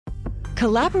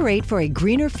Collaborate for a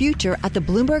greener future at the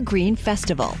Bloomberg Green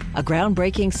Festival, a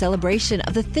groundbreaking celebration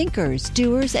of the thinkers,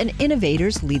 doers, and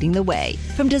innovators leading the way.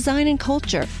 From design and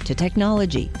culture to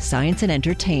technology, science, and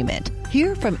entertainment.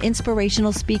 Hear from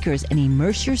inspirational speakers and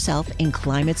immerse yourself in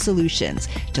climate solutions.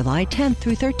 July 10th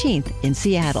through 13th in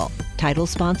Seattle. Title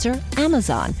sponsor,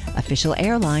 Amazon. Official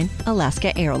airline,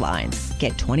 Alaska Airlines.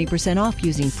 Get 20% off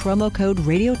using promo code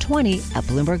radio20 at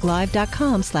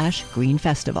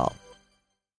bloomberglive.com/greenfestival.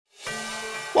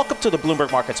 Welcome to the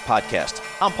Bloomberg Markets Podcast.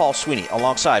 I'm Paul Sweeney,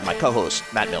 alongside my co-host,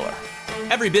 Matt Miller.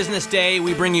 Every business day,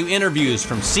 we bring you interviews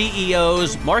from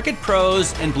CEOs, market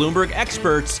pros, and Bloomberg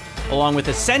experts, along with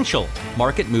essential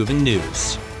market-moving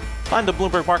news. Find the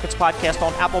Bloomberg Markets Podcast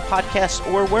on Apple Podcasts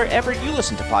or wherever you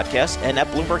listen to podcasts and at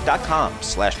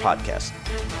Bloomberg.com/podcast.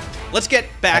 Let's get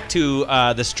back to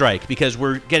the strike, because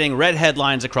we're getting red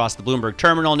headlines across the Bloomberg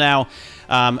terminal now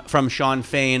from Sean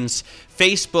Fain's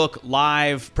Facebook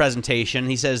Live presentation.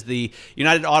 He says the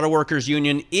United Auto Workers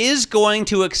Union is going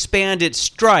to expand its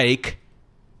strike,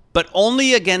 but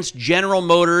only against General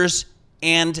Motors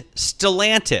and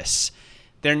Stellantis.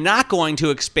 They're not going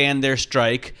to expand their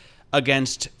strike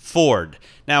against Ford.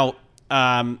 Now,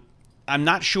 I'm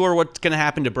not sure what's going to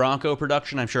happen to Bronco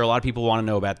production. I'm sure a lot of people want to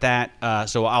know about that.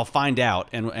 So I'll find out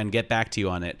and get back to you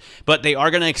on it. But they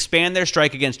are going to expand their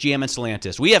strike against GM and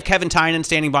Stellantis. We have Kevin Tynan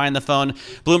standing by on the phone,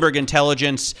 Bloomberg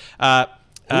Intelligence,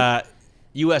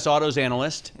 U.S. Autos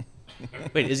analyst.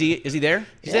 Wait, is he there?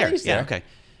 He's there. He's there. Okay.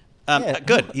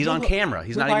 Good. He's on camera.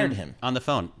 He's not even him on the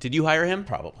phone. Did you hire him?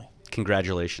 Probably.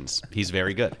 Congratulations. He's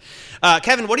very good.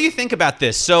 Kevin, what do you think about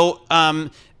this? So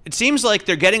it seems like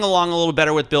they're getting along a little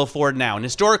better with Bill Ford now. And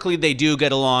historically, they do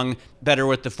get along better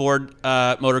with the Ford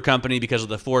Motor Company because of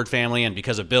the Ford family and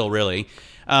because of Bill, really.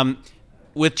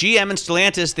 With GM and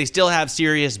Stellantis, they still have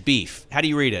serious beef. How do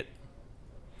you read it?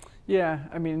 Yeah,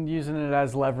 I mean, using it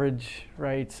as leverage,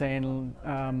 right? Saying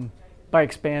by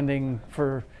expanding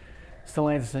for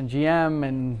Stellantis and GM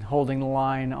and holding the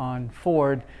line on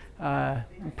Ford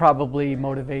probably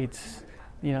motivates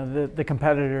the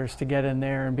competitors to get in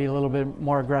there and be a little bit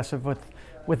more aggressive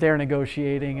with their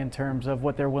negotiating in terms of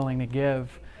what they're willing to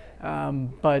give.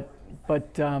 But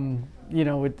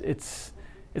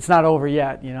it's not over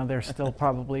yet. There's still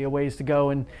probably a ways to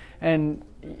go, and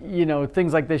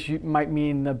things like this might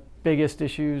mean the biggest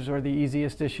issues or the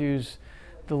easiest issues,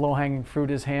 the low-hanging fruit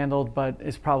is handled, but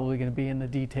it's probably going to be in the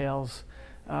details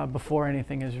before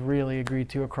anything is really agreed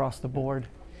to across the board.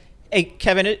 Hey,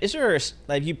 Kevin, is there,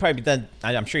 you've probably done,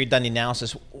 I'm sure you've done the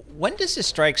analysis. When does this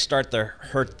strike start to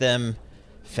hurt them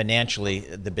financially,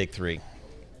 the big three?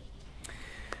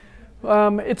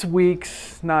 It's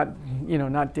weeks, not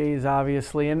days,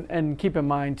 obviously. And keep in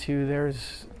mind, too,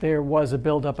 there was a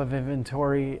buildup of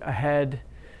inventory ahead.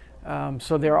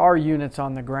 So there are units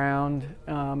on the ground.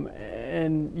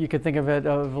 And you could think of it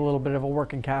of a little bit of a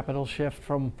working capital shift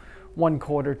from one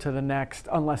quarter to the next,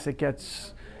 unless it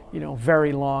gets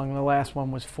very long. The last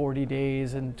one was 40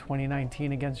 days in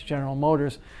 2019 against General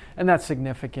Motors, and that's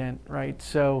significant, right?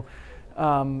 So,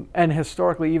 and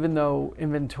historically, even though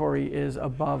inventory is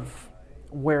above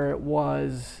where it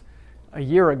was a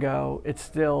year ago, it's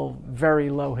still very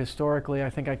low historically. I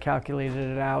think I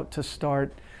calculated it out to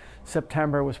start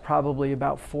September was probably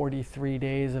about 43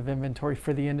 days of inventory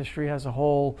for the industry as a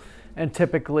whole, and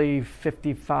typically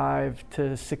 55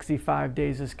 to 65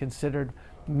 days is considered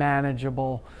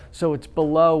manageable. So it's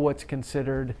below what's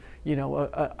considered,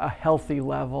 a healthy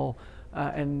level.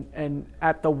 And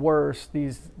at the worst,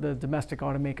 the domestic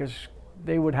automakers,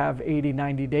 they would have 80,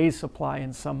 90 days supply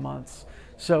in some months.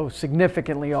 So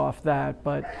significantly off that,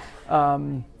 but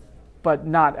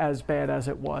not as bad as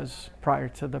it was prior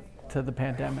to the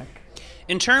pandemic.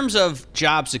 In terms of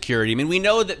job security, I mean, we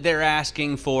know that they're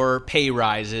asking for pay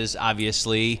rises,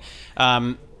 obviously.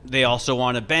 They also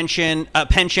want a pension,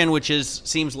 which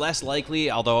seems less likely,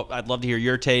 although I'd love to hear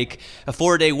your take. A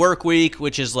 4-day work week,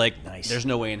 which is like, nice. There's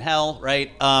no way in hell,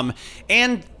 right?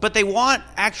 But they want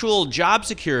actual job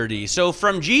security. So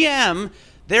from GM,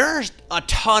 there's a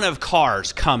ton of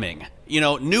cars coming.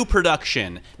 New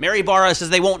production. Mary Barra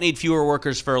says they won't need fewer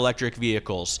workers for electric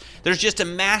vehicles. There's just a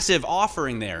massive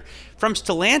offering there. From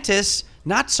Stellantis,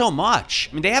 not so much.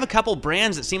 I mean, they have a couple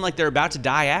brands that seem like they're about to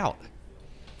die out.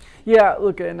 Yeah,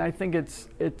 look, and I think it's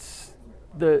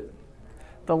the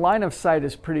line of sight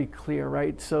is pretty clear,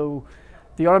 right? So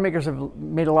the automakers have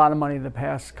made a lot of money the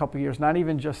past couple of years, not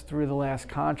even just through the last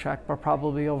contract, but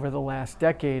probably over the last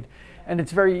decade. And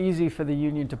it's very easy for the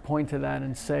union to point to that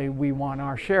and say, we want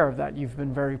our share of that. You've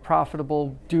been very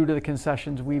profitable due to the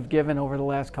concessions we've given over the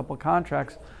last couple of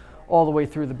contracts all the way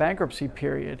through the bankruptcy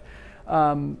period.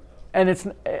 and it's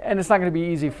not going to be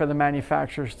easy for the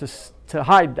manufacturers to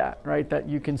hide that, right? That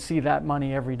you can see that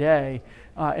money every day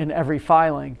in every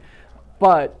filing,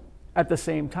 but at the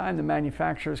same time, the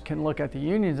manufacturers can look at the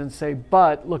unions and say,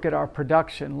 but look at our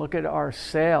production, look at our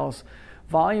sales.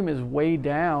 Volume is way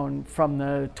down from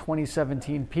the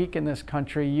 2017 peak in this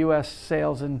country. U.S.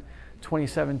 sales in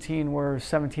 2017 were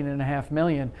 17.5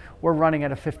 million. We're running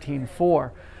at a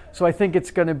 15.4. So I think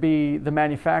it's going to be the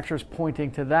manufacturers pointing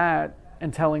to that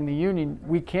and telling the union,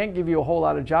 we can't give you a whole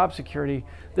lot of job security.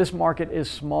 This market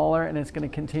is smaller and it's going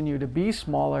to continue to be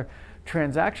smaller.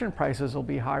 Transaction prices will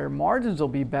be higher, margins will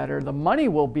be better, the money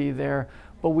will be there,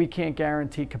 but we can't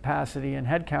guarantee capacity and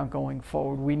headcount going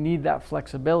forward. We need that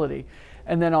flexibility.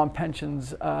 And then on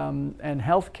pensions and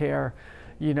healthcare,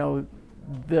 you know,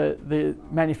 the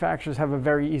manufacturers have a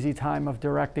very easy time of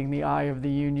directing the eye of the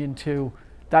union to,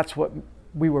 that's what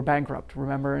we were bankrupt,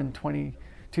 remember, in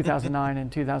 2009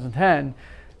 and 2010,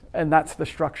 and that's the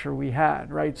structure we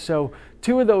had, right? So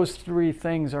two of those three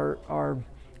things are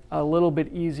a little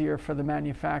bit easier for the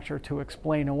manufacturer to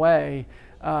explain away.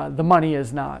 The money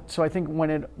is not. So I think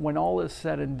when all is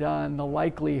said and done, the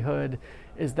likelihood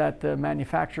is that the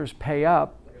manufacturers pay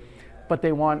up, but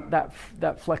they want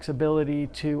that flexibility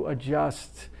to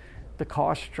adjust the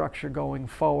cost structure going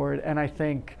forward. And I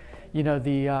think, you know,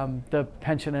 the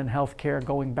pension and healthcare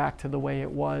going back to the way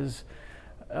it was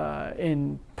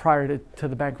in prior to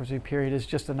the bankruptcy period is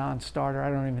just a non-starter. I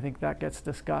don't even think that gets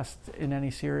discussed in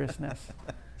any seriousness.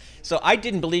 So I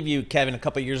didn't believe you, Kevin, a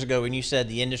couple of years ago when you said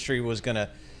the industry was going to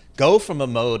go from a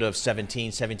mode of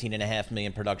 17.5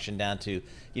 million production down to,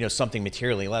 you know, something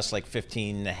materially less, like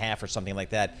 15.5 or something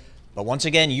like that. But once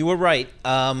again, you were right.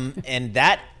 And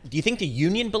that, do you think the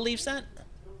union believes that?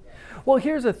 Well,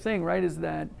 here's the thing, right, is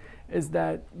that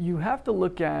you have to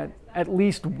look at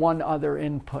least one other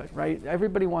input, right?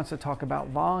 Everybody wants to talk about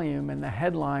volume and the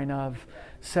headline of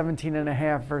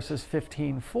 17.5 versus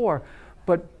 15.4,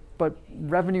 but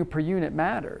revenue per unit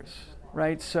matters,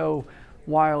 right? So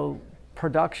while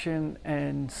production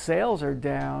and sales are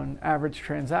down, average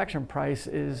transaction price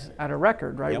is at a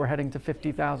record, right? Yep. We're heading to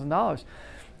 $50,000.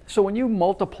 So when you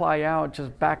multiply out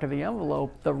just back of the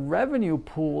envelope, the revenue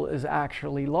pool is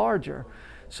actually larger.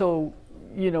 So,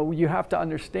 you know, you have to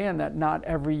understand that not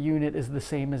every unit is the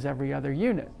same as every other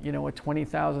unit. You know, a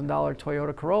 $20,000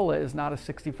 Toyota Corolla is not a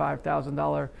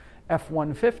 $65,000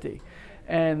 F-150.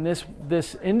 And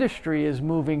this industry is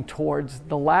moving towards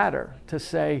the latter, to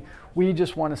say, we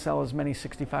just want to sell as many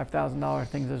 $65,000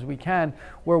 things as we can.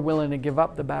 We're willing to give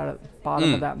up the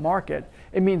bottom of that market.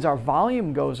 It means our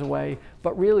volume goes away,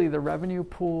 but really the revenue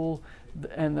pool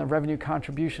and the revenue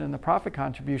contribution and the profit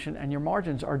contribution and your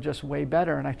margins are just way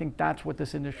better. And I think that's what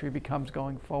this industry becomes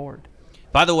going forward.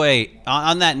 By the way,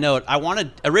 on that note,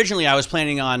 originally I was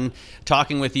planning on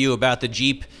talking with you about the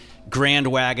Jeep Grand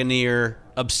Wagoneer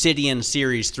Obsidian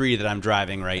Series 3 that I'm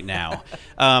driving right now,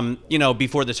 you know,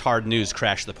 before this hard news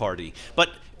crashed the party. But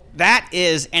that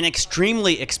is an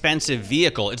extremely expensive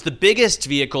vehicle. It's the biggest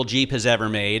vehicle Jeep has ever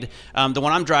made. The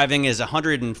one I'm driving is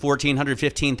 $114,000,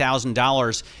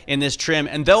 $115,000 in this trim.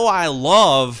 And though I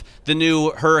love the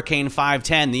new Hurricane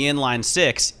 510, the inline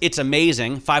six, it's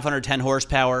amazing. 510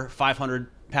 horsepower, 500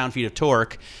 pound-feet of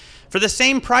torque. For the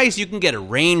same price, you can get a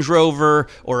Range Rover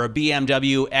or a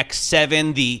BMW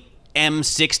X7, the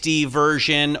M60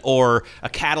 version, or a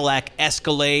Cadillac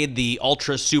Escalade, the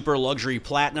ultra super luxury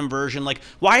platinum version. Like,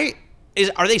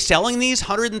 are they selling these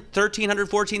 $113,000,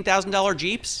 $114,000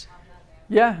 Jeeps?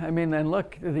 Yeah, I mean, and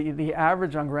look, the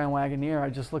average on Grand Wagoneer, I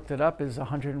just looked it up, is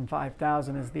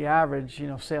 105,000 is the average, you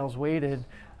know, sales weighted.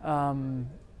 You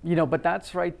know, but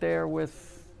that's right there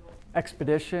with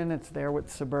Expedition. It's there with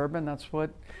Suburban. That's what,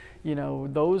 you know,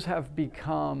 those have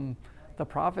become the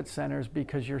profit centers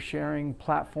because you're sharing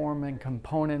platform and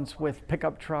components with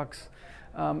pickup trucks,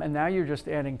 and now you're just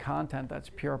adding content that's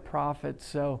pure profit.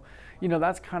 So, you know,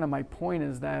 that's kind of my point,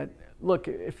 is that, look,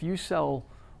 if you sell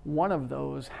one of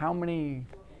those, how many,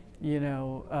 you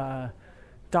know,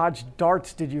 Dodge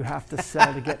Darts did you have to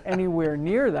sell to get anywhere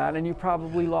near that? And you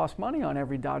probably lost money on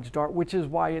every Dodge Dart, which is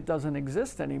why it doesn't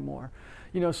exist anymore.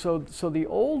 You know, so the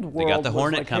old world, they got the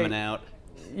Hornet like, coming hey, out.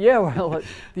 Yeah, well,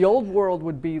 the old world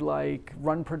would be like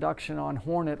run production on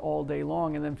Hornet all day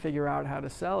long and then figure out how to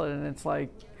sell it. And it's like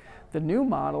the new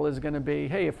model is going to be,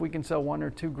 hey, if we can sell 1 or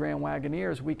 2 Grand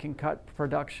Wagoneers, we can cut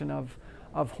production of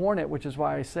Hornet, which is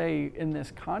why I say in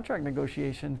this contract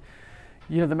negotiation,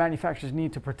 you know, the manufacturers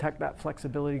need to protect that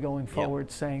flexibility going forward,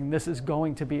 saying this is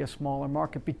going to be a smaller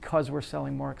market because we're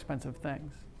selling more expensive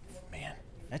things. Man,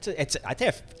 I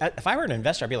think if I were an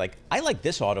investor, I'd be like, I like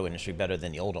this auto industry better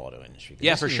than the old auto industry.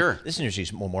 Yeah, for sure. This industry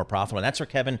is more profitable, and that's where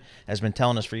Kevin has been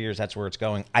telling us for years. That's where it's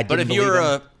going. But if you're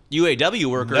a UAW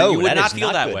worker, you would not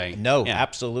feel that way. No,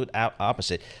 absolute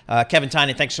opposite. Kevin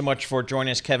Tynan, thanks so much for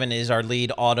joining us. Kevin is our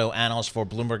lead auto analyst for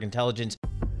Bloomberg Intelligence.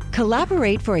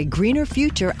 Collaborate for a greener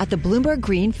future at the Bloomberg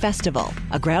Green Festival,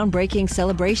 a groundbreaking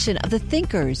celebration of the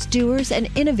thinkers, doers, and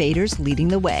innovators leading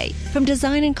the way. From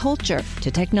design and culture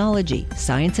to technology,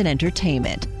 science, and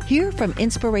entertainment. Hear from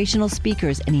inspirational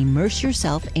speakers and immerse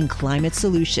yourself in climate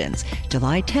solutions.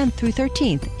 July 10th through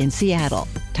 13th in Seattle.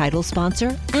 Title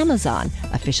sponsor, Amazon.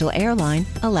 Official airline,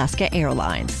 Alaska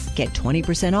Airlines. Get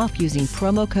 20% off using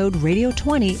promo code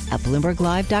radio20 at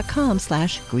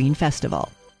bloomberglive.com/Green Festival.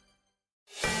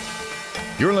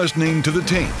 You're listening to The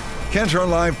Tape. Catch our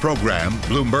live program,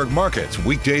 Bloomberg Markets,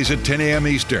 weekdays at 10 a.m.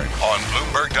 Eastern on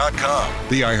Bloomberg.com,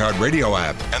 the iHeartRadio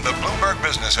app, and the Bloomberg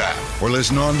Business app. Or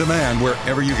listen on demand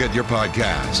wherever you get your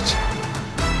podcasts.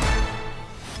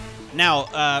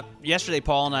 Now, yesterday,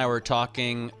 Paul and I were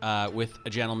talking with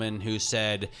a gentleman who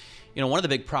said, one of the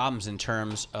big problems in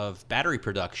terms of battery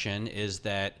production is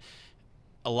that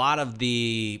a lot of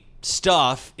the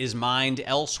stuff is mined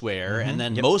elsewhere, and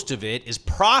then most of it is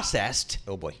processed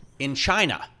in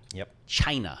China.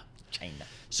 China.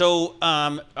 So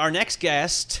our next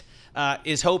guest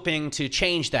is hoping to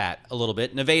change that a little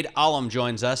bit. Navaid Alam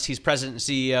joins us. He's president and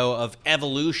CEO of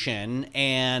Evolution,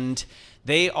 and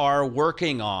they are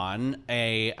working on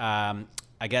a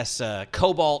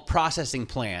cobalt processing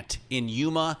plant in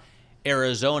Yuma,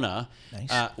 Arizona,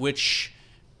 which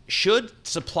should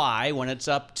supply, when it's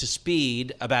up to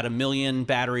speed, about 1 million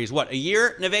batteries. What, a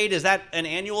year? Navaid, is that an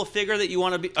annual figure that you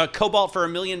want to be cobalt for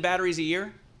 1 million batteries a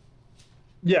year?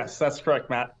 Yes, that's correct,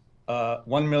 Matt.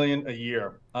 1 million a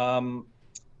year.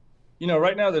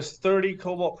 Right now there's 30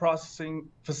 cobalt processing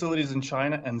facilities in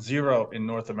China and 0 in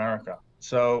North America.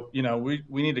 So, we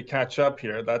need to catch up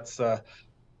here. That's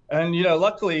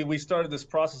luckily we started this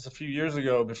process a few years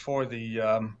ago before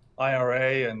the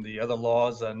IRA and the other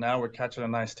laws, and now we're catching a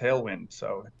nice tailwind.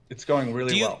 So it's going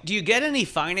really well. Do you get any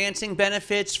financing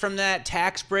benefits from that,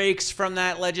 tax breaks from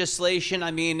that legislation?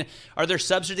 I mean, are there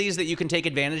subsidies that you can take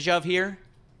advantage of here?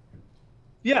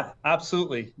 Yeah,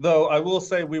 absolutely. Though I will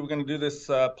say we were going to do this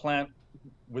plant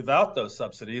without those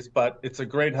subsidies, but it's a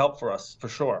great help for us, for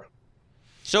sure.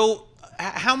 So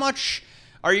how much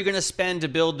are you going to spend to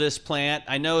build this plant?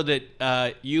 I know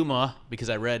that Yuma,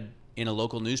 because I read in a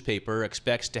local newspaper,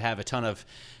 expects to have a ton of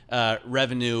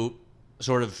revenue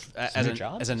sort of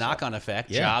as a knock-on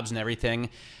effect, jobs and everything.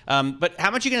 But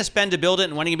how much are you going to spend to build it,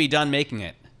 and when are you going to be done making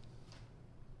it?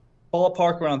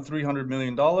 Ballpark around $300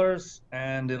 million,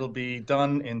 and it'll be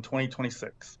done in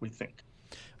 2026, we think.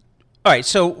 All right,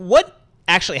 so what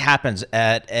actually happens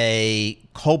at a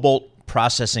cobalt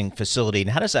processing facility, and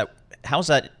how's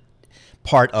that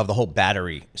part of the whole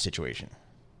battery situation?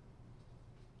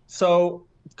 So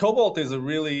cobalt is a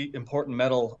really important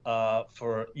metal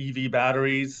for EV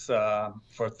batteries,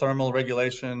 for thermal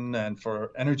regulation, and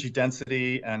for energy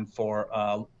density, and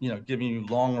for giving you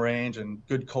long range and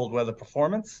good cold weather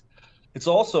performance. It's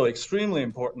also extremely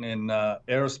important in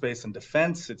aerospace and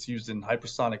defense. It's used in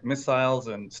hypersonic missiles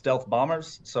and stealth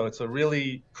bombers. So it's a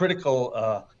really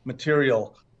critical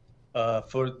material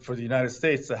for the United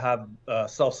States to have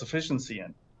self-sufficiency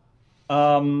in.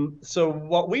 So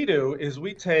what we do is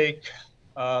we take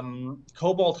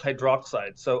cobalt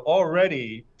hydroxide, so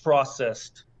already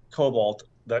processed cobalt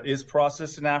that is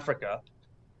processed in Africa,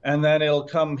 and then it'll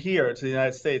come here to the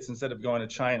United States instead of going to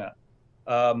China.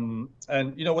 And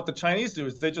what the Chinese do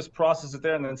is they just process it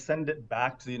there and then send it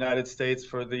back to the United States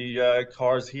for the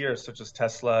cars here, such as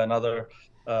Tesla and other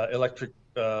electric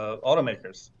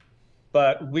automakers.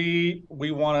 But we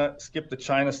want to skip the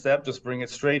China step, just bring it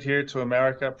straight here to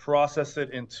America, process it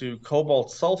into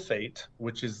cobalt sulfate,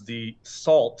 which is the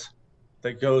salt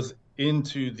that goes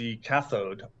into the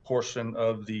cathode portion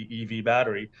of the EV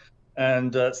battery,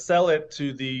 and sell it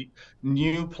to the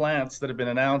new plants that have been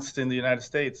announced in the United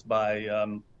States by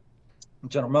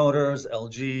General Motors,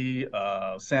 LG,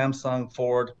 Samsung,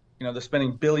 Ford. They're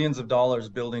spending billions of dollars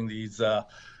building these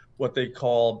what they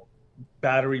call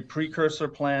battery precursor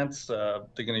plants. They're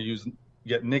going to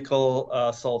get nickel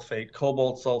sulfate,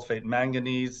 cobalt sulfate,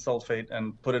 manganese sulfate,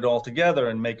 and put it all together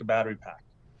and make a battery pack.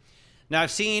 Now,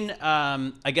 I've seen,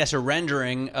 a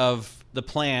rendering of the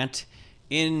plant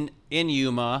in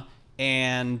Yuma,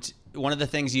 and one of the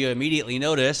things you immediately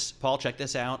notice, Paul, check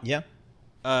this out. Yeah.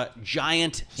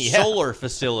 Giant solar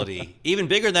facility, even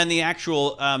bigger than the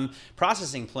actual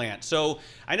processing plant. So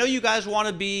I know you guys want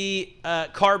to be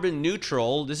carbon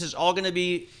neutral. This is all going to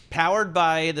be powered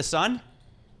by the sun?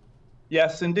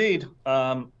 Yes, indeed.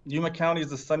 Yuma County is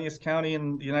the sunniest county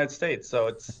in the United States, so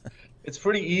it's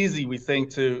pretty easy, we think,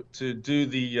 to do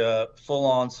the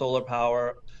full-on solar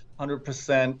power,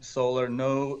 100% solar,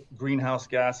 no greenhouse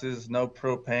gases, no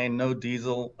propane, no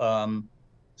diesel.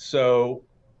 So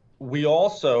we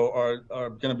also are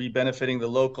going to be benefiting the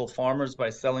local farmers by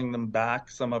selling them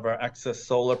back some of our excess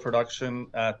solar production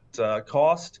at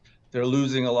cost. They're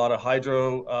losing a lot of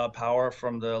hydro power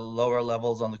from the lower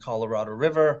levels on the Colorado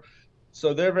River.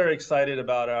 So they're very excited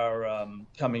about our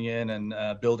coming in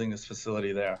and building this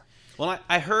facility there. Well,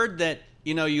 I heard that,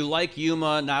 you like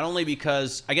Yuma not only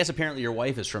because, I guess apparently your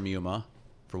wife is from Yuma,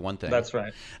 for one thing. That's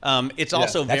right. It's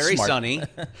also very smart. sunny,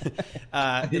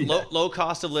 low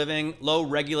cost of living, low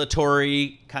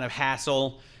regulatory kind of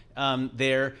hassle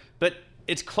there. But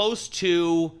it's close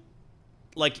to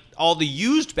like all the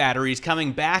used batteries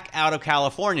coming back out of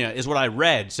California is what I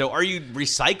read. So are you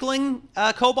recycling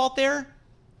cobalt there?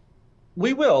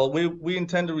 We will. We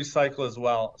intend to recycle as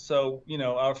well. So,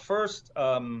 our first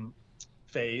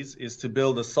phase is to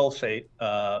build a sulfate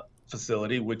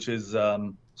facility, which is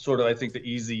sort of, I think,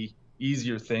 the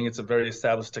easier thing. It's a very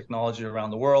established technology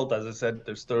around the world. As I said,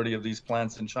 there's 30 of these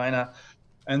plants in China.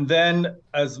 And then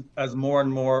as more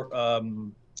and more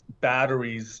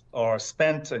batteries are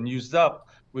spent and used up,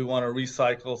 we want to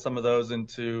recycle some of those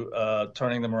into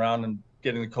turning them around and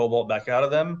getting the cobalt back out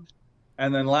of them.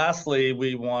 And then lastly,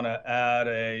 we want to add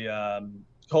a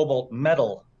cobalt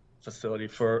metal facility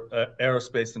for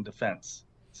aerospace and defense.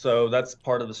 So that's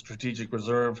part of the strategic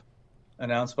reserve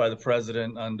announced by the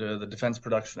president under the Defense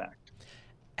Production Act.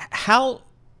 How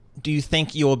do you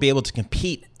think you will be able to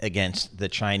compete against the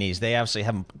Chinese? They obviously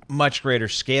have much greater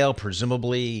scale,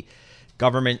 presumably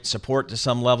government support to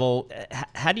some level.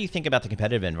 How do you think about the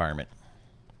competitive environment?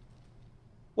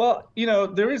 Well,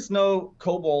 there is no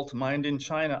cobalt mined in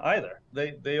China either.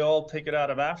 They all take it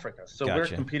out of Africa. So Gotcha. We're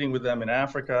competing with them in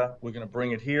Africa. We're going to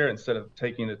bring it here instead of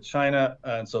taking it to China.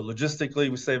 And so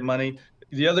logistically, we save money.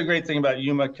 The other great thing about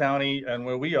Yuma County and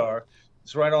where we are,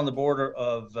 it's right on the border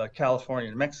of California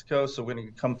and Mexico. So we're going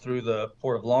to come through the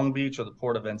port of Long Beach or the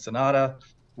port of Ensenada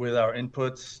with our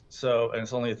inputs. And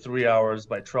it's only 3 hours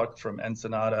by truck from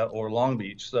Ensenada or Long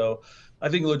Beach. So I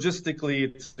think logistically,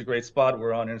 it's a great spot.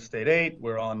 We're on Interstate 8.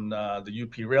 We're on the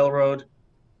UP Railroad.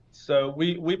 So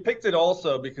we picked it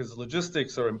also because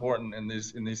logistics are important in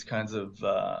these kinds of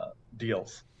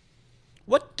deals.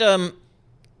 What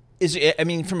is? I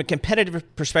mean, from a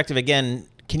competitive perspective, again,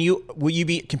 will you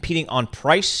be competing on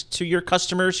price to your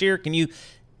customers here? Can you,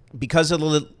 because of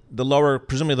the lower,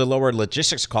 presumably the lower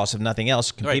logistics costs, if nothing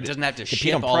else, compete? Right, it doesn't have to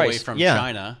ship on all the way price. from Yeah.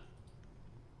 China.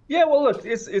 Yeah, well, look,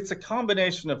 it's a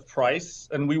combination of price,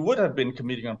 and we would have been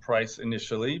competing on price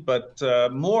initially, but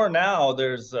more now.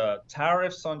 There's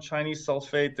tariffs on Chinese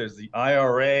sulfate. There's the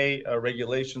IRA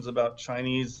regulations about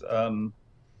Chinese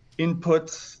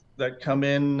inputs that come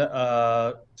in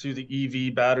to the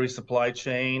EV battery supply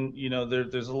chain.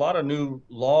 There's a lot of new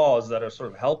laws that are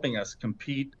sort of helping us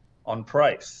compete on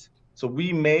price. So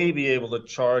we may be able to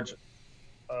charge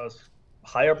a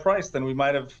higher price than we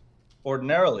might have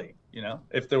ordinarily,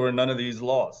 if there were none of these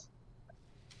laws.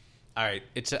 All right.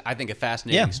 It's, I think, a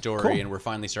fascinating story, cool. and we're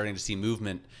finally starting to see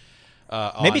movement.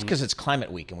 Maybe it's because it's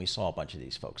Climate Week, and we saw a bunch of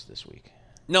these folks this week.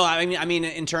 No, I mean,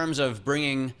 in terms of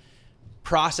bringing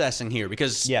processing here,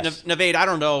 because Yes. Naved, I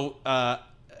don't know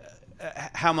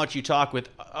how much you talk with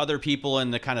other people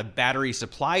in the kind of battery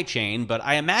supply chain, but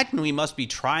I imagine we must be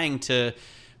trying to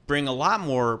bring a lot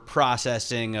more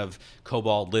processing of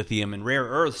cobalt, lithium, and rare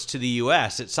earths to the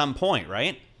U.S. at some point,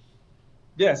 right?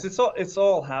 Yes, it's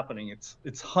all happening.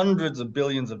 It's hundreds of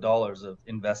billions of dollars of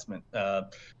investment.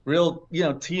 Real,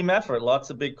 team effort. Lots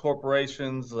of big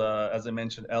corporations, as I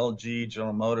mentioned, LG,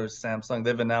 General Motors, Samsung.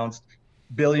 They've announced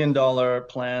billion-dollar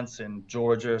plants in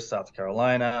Georgia, South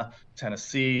Carolina,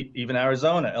 Tennessee, even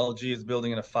Arizona. LG is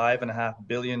building a $5.5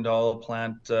 billion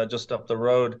plant just up the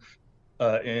road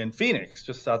in Phoenix,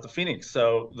 just south of Phoenix.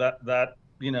 So that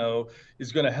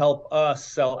is going to help us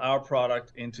sell our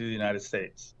product into the United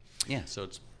States. Yeah, so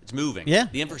it's moving. Yeah.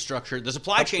 The infrastructure, the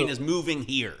supply chain is moving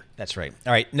here. That's right.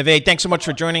 All right, Naved, thanks so much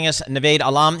for joining us. Naved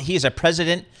Alam, he is a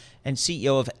president and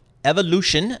CEO of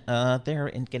Evolution.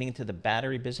 They're getting into the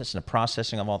battery business and the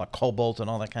processing of all the cobalt and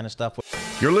all that kind of stuff.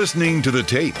 You're listening to The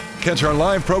Tape. Catch our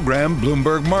live program,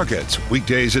 Bloomberg Markets,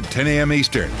 weekdays at 10 a.m.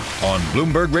 Eastern on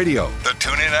Bloomberg Radio, the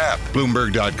TuneIn app,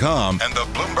 Bloomberg.com, and the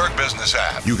Bloomberg Business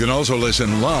app. You can also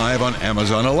listen live on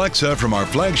Amazon Alexa from our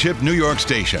flagship New York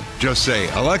station. Just say,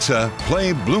 Alexa,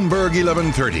 play Bloomberg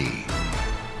 1130.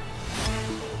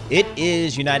 It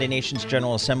is United Nations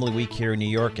General Assembly Week here in New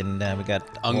York, and we got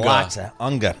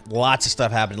UNGA. Lots of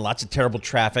stuff happening, lots of terrible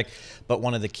traffic. But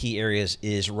one of the key areas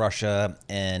is Russia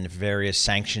and various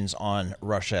sanctions on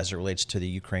Russia as it relates to the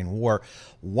Ukraine war.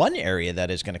 One area that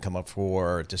is going to come up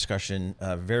for discussion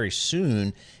very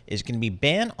soon is going to be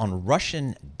ban on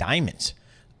Russian diamonds.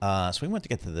 So we want to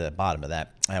get to the bottom of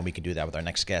that, and we can do that with our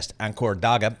next guest, Ankur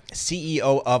Daga,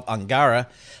 CEO of Angara.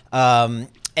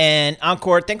 And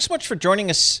Ankur, thanks so much for joining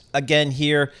us again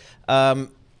here.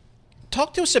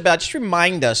 Talk to us about, just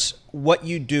remind us what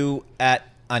you do at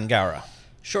Angara.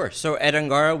 Sure. So at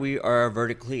Angara, we are a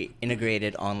vertically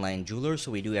integrated online jeweler.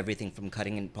 So we do everything from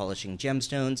cutting and polishing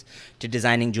gemstones to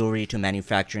designing jewelry to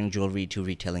manufacturing jewelry to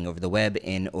retailing over the web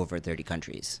in over 30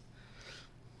 countries.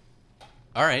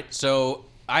 All right. So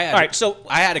I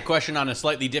had a question on a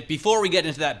slightly before we get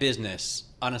into that business,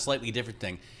 on a slightly different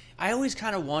thing. I always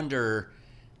kind of wonder,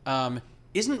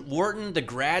 isn't Wharton the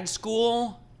grad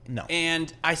school? No.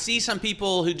 And I see some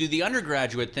people who do the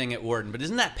undergraduate thing at Wharton, but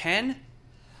isn't that Penn?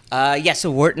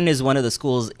 So Wharton is one of the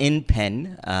schools in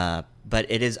Penn, but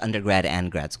it is undergrad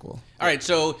and grad school. All right,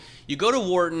 so you go to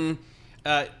Wharton,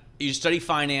 you study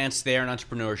finance there and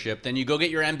entrepreneurship, then you go get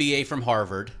your MBA from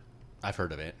Harvard. I've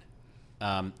heard of it.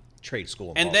 Trade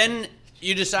school. And then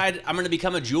you decide, I'm going to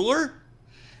become a jeweler?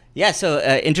 Yeah, so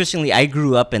interestingly, I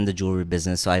grew up in the jewelry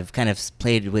business, so I've kind of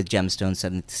played with gemstones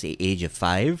since the age of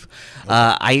 5.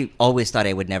 I always thought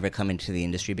I would never come into the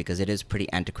industry because it is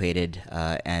pretty antiquated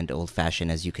and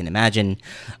old-fashioned, as you can imagine.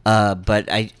 But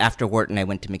after Wharton, I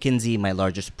went to McKinsey. My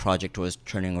largest project was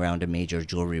turning around a major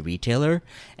jewelry retailer,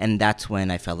 and that's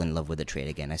when I fell in love with the trade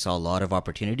again. I saw a lot of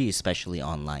opportunity, especially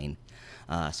online.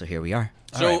 So here we are.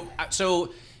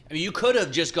 So I mean, you could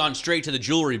have just gone straight to the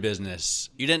jewelry business.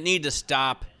 You didn't need to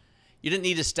stop. You didn't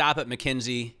need to stop at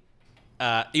McKinsey.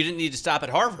 You didn't need to stop at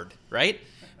Harvard, right?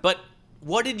 But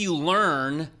what did you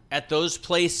learn at those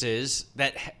places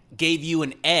that gave you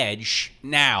an edge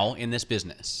now in this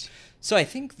business? So I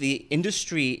think the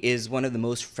industry is one of the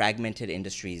most fragmented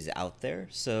industries out there.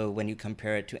 So when you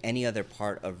compare it to any other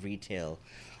part of retail,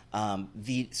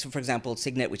 so for example,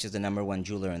 Signet, which is the number 1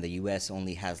 jeweler in the U.S.,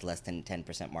 only has less than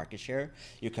 10% market share.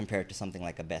 You compare it to something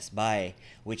like a Best Buy,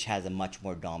 which has a much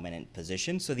more dominant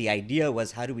position. So the idea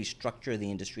was, how do we structure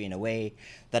the industry in a way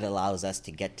that allows us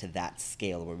to get to that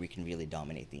scale where we can really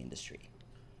dominate the industry?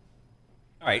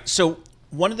 All right, so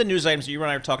one of the news items that you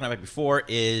and I were talking about before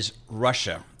is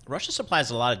Russia. Russia supplies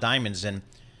a lot of diamonds, and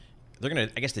they're going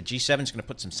to, I guess the G7 is going to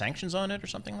put some sanctions on it or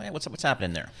something like that. What's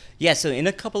happening there? Yeah, so in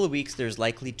a couple of weeks, there's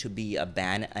likely to be a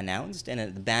ban announced,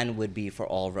 and the ban would be for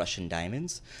all Russian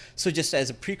diamonds. So just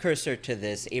as a precursor to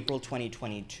this, April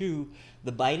 2022,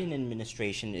 the Biden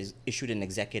administration issued an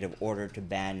executive order to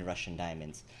ban Russian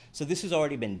diamonds. So this has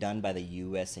already been done by the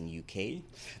US and UK.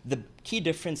 The key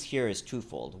difference here is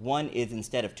twofold. One is,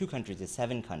 instead of 2 countries, it's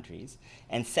 7 countries.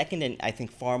 And second, and I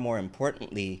think far more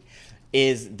importantly,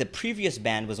 is the previous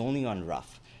ban was only on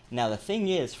rough. Now, the thing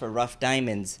is, for rough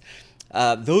diamonds,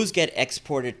 those get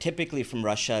exported typically from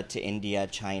Russia to India,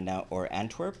 China, or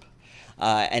Antwerp.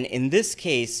 And in this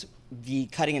case, the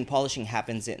cutting and polishing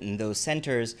happens in those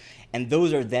centers, and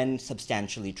those are then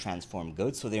substantially transformed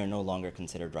goods, so they are no longer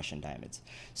considered Russian diamonds.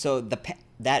 So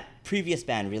that previous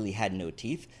ban really had no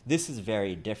teeth. This is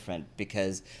very different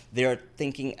because they're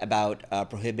thinking about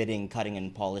prohibiting cutting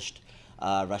and polished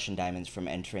Russian diamonds from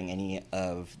entering any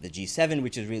of the G7,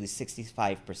 which is really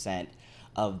 65%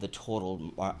 of the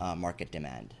total market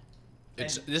demand.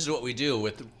 This is what we do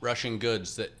with Russian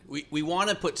goods, that we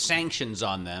want to put sanctions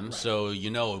on them, right, so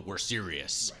you know we're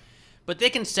serious. Right. But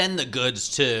they can send the goods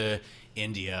to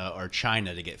India or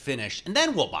China to get finished, and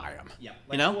then we'll buy them. Yeah,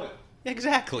 like, you know? Oil.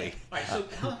 Exactly. Yeah. Right,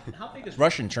 so how big is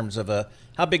Russia in terms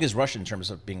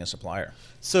of being a supplier?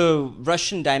 So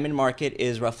Russian diamond market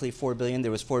is roughly $4 billion.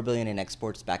 There was $4 billion in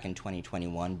exports back in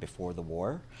 2021 before the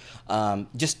war.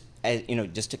 Just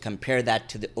to compare that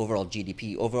to the overall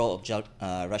GDP,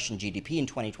 Russian GDP in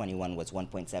 2021 was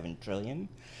 1.7 trillion.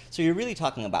 So you're really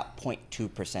talking about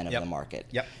 0.2% of the market.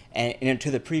 Yep. And to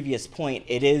the previous point,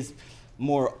 it is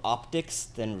more optics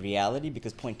than reality,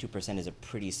 because 0.2% is a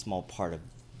pretty small part of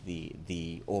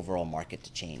the overall market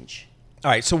to change.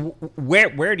 All right, so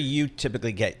where do you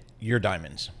typically get your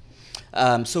diamonds?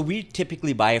 So we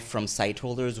typically buy from site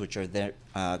holders, which are the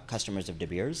customers of De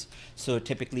Beers. So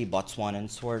typically Botswana and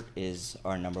Swart is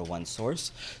our number 1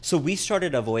 source. So we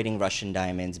started avoiding Russian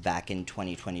diamonds back in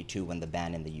 2022 when the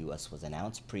ban in the US was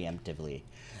announced preemptively.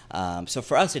 So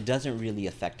for us, it doesn't really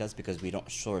affect us because we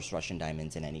don't source Russian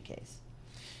diamonds in any case.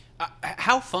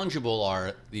 How fungible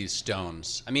are these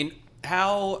stones? I mean,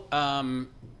 how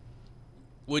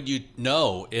would you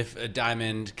know if a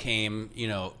diamond came,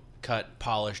 cut,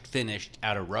 polished, finished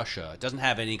out of Russia. It doesn't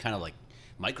have any kind of like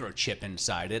microchip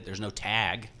inside it. There's no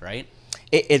tag, right?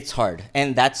 It's hard,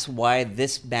 and that's why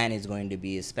this ban is going to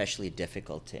be especially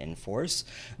difficult to enforce.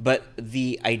 But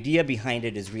the idea behind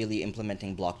it is really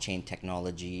implementing blockchain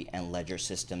technology and ledger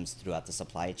systems throughout the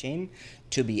supply chain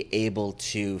to be able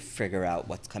to figure out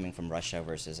what's coming from Russia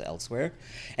versus elsewhere.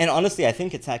 And honestly, I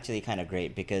think it's actually kind of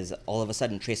great because all of a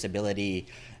sudden traceability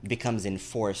becomes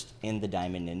enforced in the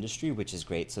diamond industry, which is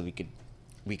great. So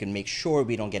we can make sure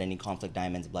we don't get any conflict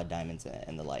diamonds, blood diamonds,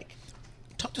 and the like.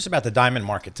 Talk to us about the diamond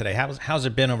market today. How's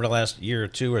it been over the last year or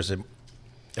two? Or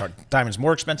are diamonds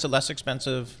more expensive, less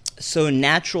expensive? So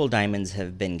natural diamonds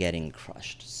have been getting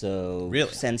crushed. So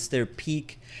really? Since their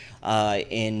peak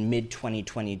in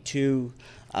mid-2022,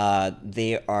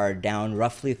 they are down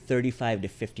roughly 35 to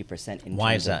 50% in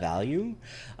terms of value.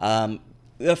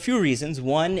 A few reasons.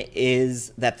 One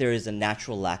is that there is a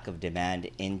natural lack of demand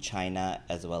in China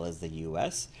as well as the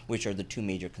US, which are the two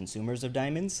major consumers of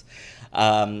diamonds.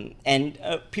 And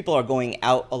people are going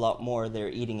out a lot more. They're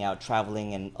eating out,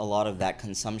 traveling, and a lot of that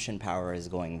consumption power is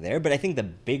going there. But I think the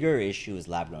bigger issue is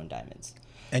lab-grown diamonds.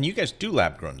 And you guys do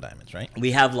lab-grown diamonds, right?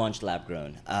 We have launched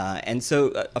lab-grown. And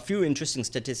so a few interesting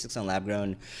statistics on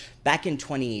lab-grown. Back in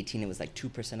 2018, it was like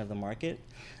 2% of the market.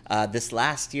 This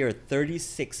last year,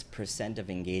 36% of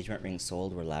engagement rings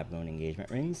sold were lab-grown engagement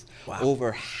rings. Wow.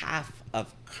 Over half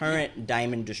of current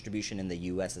diamond distribution in the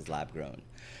US is lab-grown.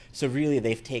 So really,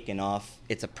 they've taken off.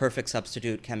 It's a perfect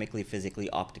substitute, chemically, physically,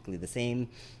 optically the same,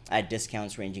 at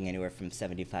discounts ranging anywhere from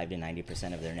 75 to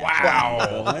 90% of their natural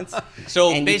equivalents.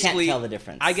 So and basically, you can't tell the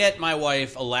difference. I get my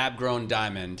wife a lab-grown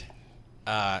diamond.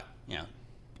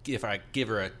 If I give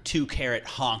her a 2-carat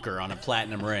honker on a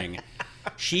platinum ring,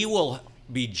 she will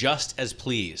be just as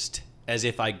pleased as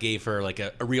if I gave her like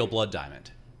a real blood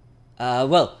diamond.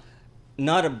 Well,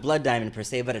 not a blood diamond per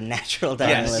se, but a natural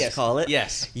diamond, let's call it.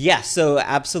 Yes. Yeah, so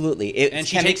absolutely. And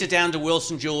she takes it down to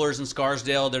Wilson Jewelers in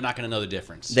Scarsdale. They're not going to know the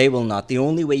difference. They will not. The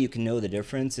only way you can know the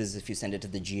difference is if you send it to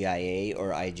the GIA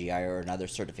or IGI or another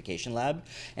certification lab.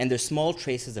 And there's small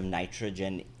traces of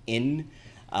nitrogen in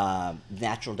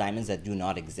natural diamonds that do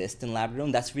not exist in lab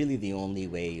grown. That's really the only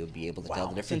way you'll be able to tell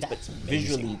the difference. But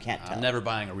visually, you can't tell. I'm never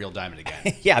buying a real diamond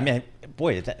again. Yeah, I mean,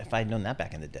 boy, if I'd known that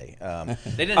back in the day.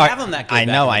 They didn't have them that good.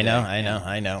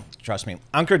 I know. Trust me.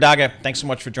 Ankur Daga, thanks so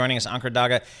much for joining us. Ankur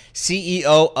Daga,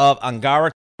 CEO of Angara.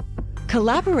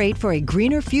 Collaborate for a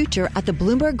greener future at the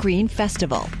Bloomberg Green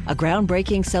Festival, a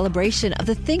groundbreaking celebration of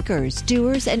the thinkers,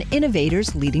 doers, and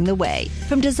innovators leading the way.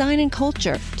 From design and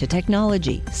culture to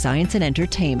technology, science, and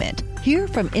entertainment. Hear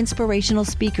from inspirational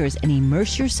speakers and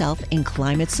immerse yourself in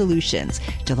climate solutions.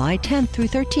 July 10th through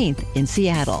 13th in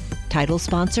Seattle. Title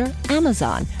sponsor,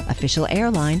 Amazon. Official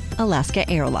airline, Alaska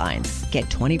Airlines. Get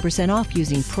 20% off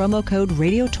using promo code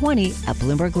radio20 at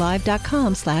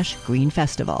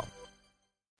bloomberglive.com/greenfestival.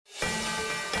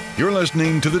 You're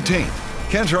listening to The Tape,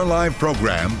 Cantor Live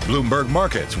program, Bloomberg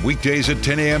Markets, weekdays at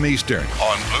 10 a.m. Eastern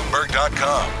on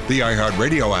Bloomberg.com, the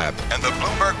iHeartRadio app, and the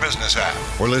Bloomberg Business app,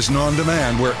 or listen on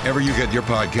demand wherever you get your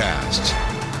podcasts.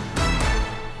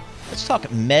 Let's talk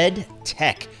med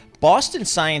tech. Boston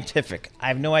Scientific. I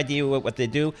have no idea what they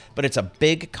do, but it's a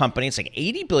big company. It's like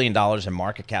 $80 billion in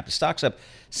market cap. The stock's up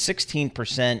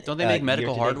 16%. Don't they make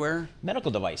medical hardware?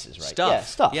 Medical devices, right? Stuff.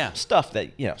 Stuff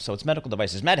that, so it's medical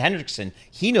devices. Matt Hendrickson,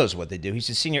 he knows what they do. He's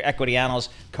a senior equity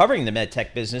analyst covering the med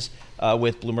tech business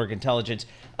with Bloomberg Intelligence.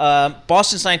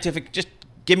 Boston Scientific, just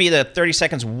give me the 30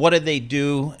 seconds. What do they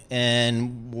do,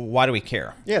 and why do we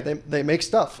care? Yeah, they make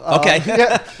stuff. Okay.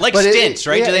 Like stents,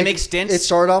 right? Do they make stents? It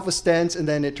started off with stents, and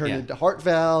then it turned into heart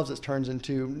valves. It turns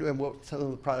into, and what some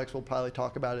of the products we'll probably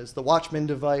talk about is the Watchman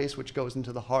device, which goes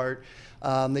into the heart.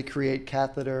 They create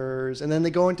catheters, and then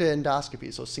they go into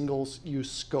endoscopy, so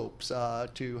single-use scopes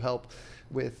to help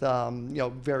with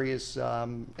various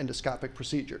endoscopic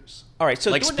procedures. All right,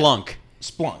 so like Splunk.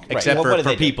 Splunk, right. Except what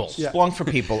for people. Yeah. Splunk for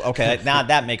people. Okay, now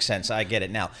that makes sense. I get it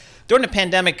now. During the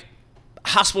pandemic,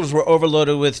 hospitals were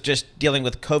overloaded with just dealing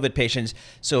with COVID patients,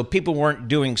 so people weren't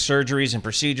doing surgeries and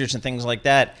procedures and things like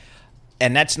that.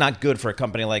 And that's not good for a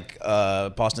company like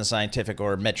Boston Scientific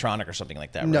or Medtronic or something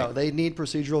like that, right? No, they need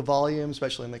procedural volume,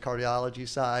 especially on the cardiology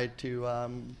side, to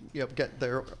get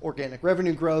their organic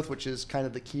revenue growth, which is kind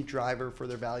of the key driver for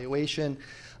their valuation.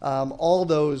 All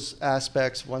those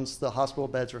aspects, once the hospital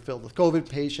beds were filled with COVID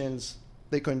patients,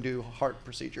 they couldn't do heart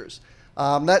procedures.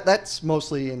 That's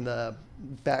mostly in the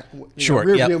back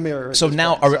rearview mirror. So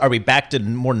now are we back to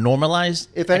more normalized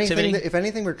activity? If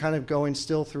anything, we're kind of going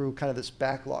still through kind of this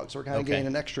backlog. So we're kind of getting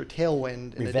an extra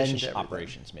tailwind in addition to everything.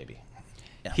 Operations, maybe.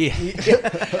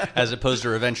 as opposed to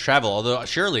revenge travel. Although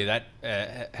surely that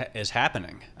is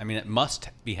happening. I mean, it must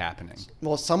be happening.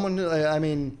 Well, I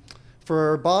mean,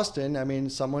 for Boston, I mean,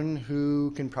 someone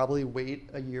who can probably wait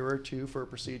a year or two for a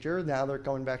procedure, now they're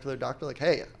going back to their doctor like,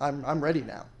 hey, I'm ready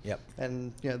now. Yep.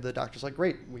 And the doctor's like,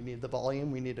 great, we need the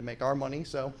volume, we need to make our money,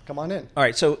 so come on in. All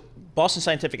right, so Boston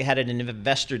Scientific had an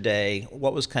investor day.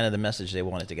 What was kind of the message they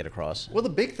wanted to get across? Well, the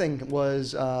big thing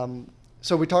was,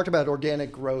 so we talked about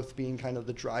organic growth being kind of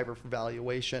the driver for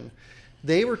valuation.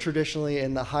 They were traditionally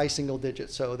in the high single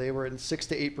digits, so they were in 6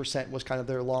 to 8% was kind of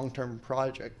their long-term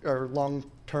project or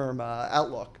long-term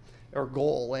outlook or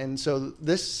goal. And so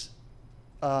this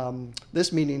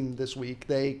meeting this week,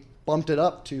 they bumped it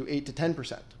up to 8 to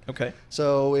 10%. Okay.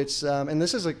 So it's and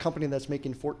this is a company that's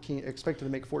making expected to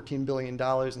make $14 billion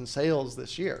in sales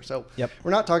this year. So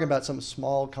we're not talking about some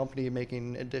small company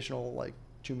making additional like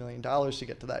 $2 million to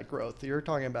get to that growth. You're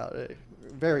talking about a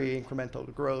very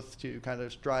incremental growth to kind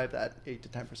of drive that 8 to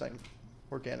 10%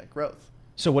 organic growth.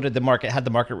 So what did the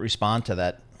market respond to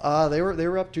that? They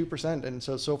were up 2%, and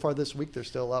so far this week they're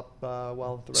still up.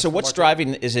 While the rest so of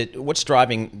the what's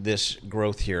driving this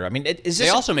growth here? I mean, is this they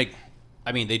also make?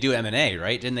 I mean, they do M&A,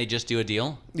 right? Didn't they just do a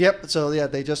deal? Yep. So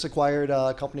they just acquired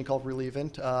a company called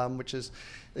Relievant, which is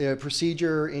a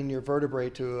procedure in your vertebrae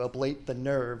to ablate the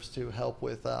nerves to help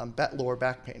with lower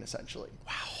back pain, essentially.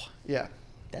 Wow. Yeah.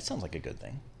 That sounds like a good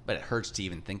thing. But it hurts to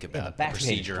even think about the back the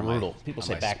procedure. pain is brutal. People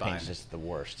say back spine. pain is just the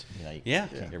worst. You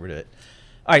can't get rid of it.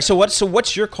 All right. So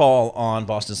what's your call on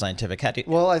Boston Scientific?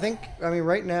 Well, I mean,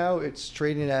 right now it's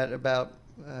trading at about.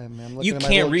 You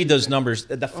can't read those numbers.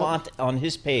 The font on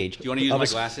his page. Do you want to use my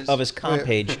glasses? Of his comp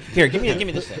page. Here, give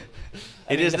me this thing.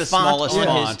 It is the smallest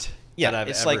font. Yeah,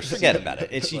 it's like forget about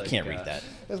it. You can't read that.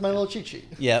 That's my little cheat sheet.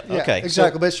 Yeah. Okay.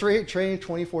 Exactly. But it's trading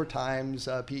 24 times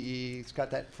PE. It's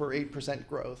got that for 8%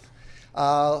 growth.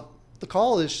 The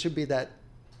call should be that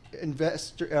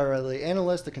investor or the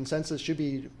analyst, the consensus should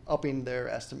be upping their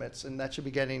estimates, and that should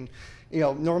be getting,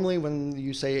 normally when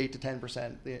you say 8 to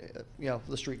 10%,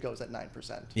 the street goes at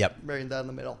 9%. Yep. Right down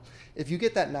the middle. If you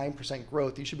get that 9%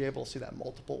 growth, you should be able to see that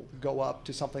multiple go up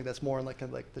to something that's more in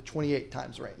like the 28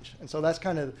 times range. And so that's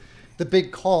kind of the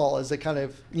big call. Is they kind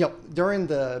of, during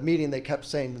the meeting they kept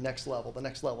saying the next level, the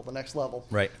next level, the next level.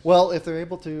 Right. Well, if they're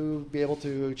able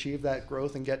to achieve that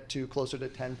growth and get to closer to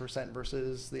 10%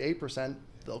 versus the 8%,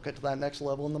 they'll get to that next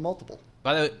level in the multiple.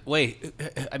 By the way,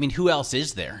 I mean, who else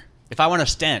is there? If I want a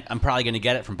stent, I'm probably going to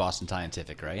get it from Boston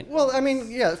Scientific, right? Well, I mean,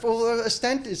 yeah. Well, a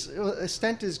stent is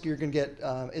you're going to get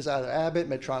is either Abbott,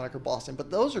 Medtronic, or Boston, but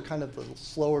those are kind of the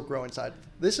slower growing side.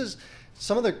 This is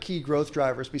some of the key growth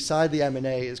drivers beside the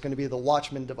M&A is going to be the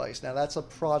Watchman device. Now, that's a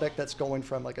product that's going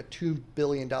from like a $2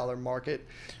 billion market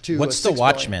to what's the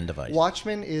Watchman device?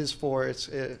 Watchman is it's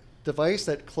a device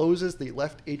that closes the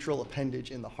left atrial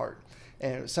appendage in the heart.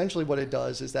 And essentially what it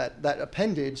does is that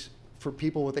appendage, for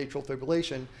people with atrial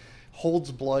fibrillation,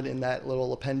 holds blood in that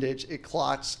little appendage, it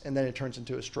clots, and then it turns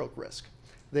into a stroke risk.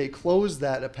 They close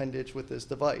that appendage with this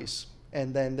device,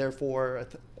 and then therefore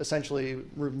essentially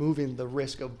removing the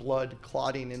risk of blood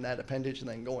clotting in that appendage and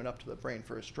then going up to the brain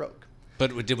for a stroke.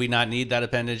 But did we not need that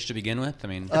appendage to begin with? I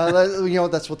mean,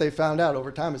 that's what they found out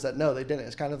over time is that no, they didn't.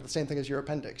 It's kind of the same thing as your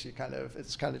appendix.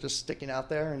 It's kind of just sticking out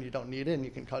there, and you don't need it, and you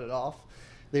can cut it off.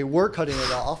 They were cutting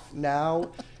it off.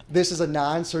 Now, this is a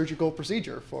non-surgical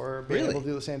procedure for being able to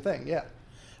do the same thing. Yeah.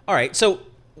 All right. So,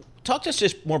 talk to us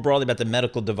just more broadly about the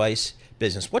medical device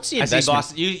business. What's the investment? I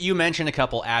see, boss. You mentioned a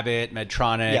couple: Abbott,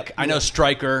 Medtronic. Yep. I know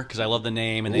Stryker because I love the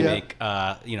name, and they make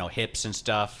hips and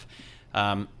stuff.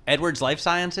 Edwards Life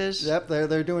Sciences. Yep,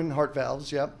 they're doing heart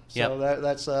valves. Yep. So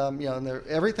that's and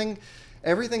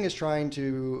everything is trying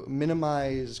to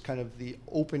minimize kind of the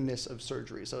openness of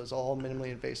surgery. So it's all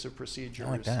minimally invasive procedures.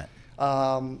 I like that.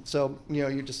 So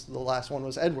the last one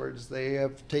was Edwards. They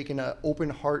have taken an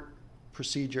open heart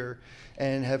procedure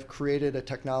and have created a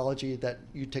technology that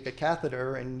you take a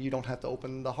catheter and you don't have to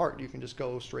open the heart. You can just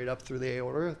go straight up through the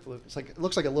aorta. It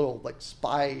looks like a little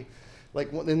spy,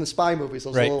 like in the spy movies,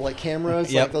 those little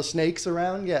cameras, like those snakes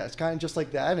around. Yeah, it's kind of just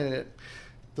like that, and it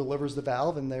delivers the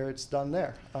valve, and it's done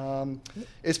there.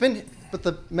 But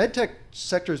the medtech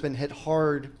sector has been hit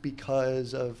hard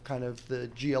because of kind of the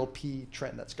GLP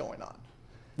trend that's going on.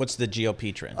 What's the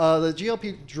GLP trend? The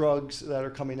GLP drugs that are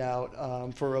coming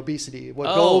out for obesity,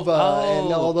 Wegovy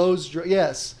and all those drugs.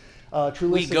 Yes.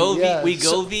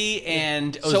 Wegovy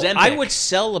and Ozempic. So I would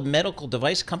sell a medical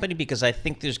device company because I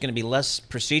think there's going to be less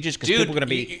procedures because people are going to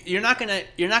be. You're not going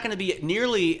to be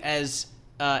nearly as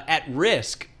at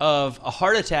risk of a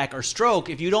heart attack or stroke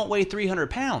if you don't weigh 300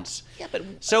 pounds. Yeah, but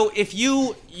so if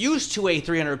you used to weigh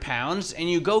 300 pounds and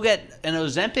you go get an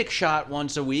Ozempic shot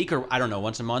once a week, or I don't know,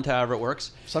 once a month, however it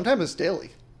works. Sometimes it's daily.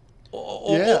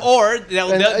 Or they're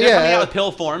coming out with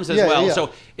pill forms as well. Yeah.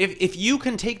 So if you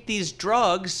can take these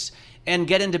drugs and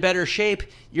get into better shape,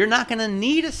 you're not going to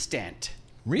need a stent.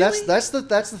 Really? That's the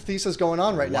thesis going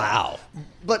on right now. Wow.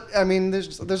 But I mean,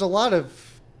 there's a lot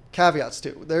of caveats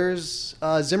too. There's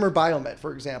Zimmer Biomet,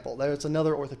 for example. There's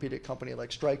another orthopedic company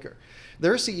like Stryker.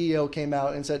 Their CEO came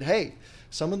out and said, hey,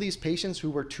 some of these patients who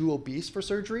were too obese for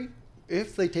surgery,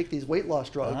 if they take these weight loss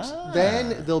drugs,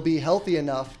 then they'll be healthy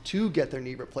enough to get their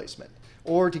knee replacement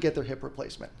or to get their hip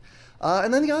replacement.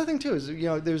 And then the other thing too is,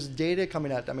 there's data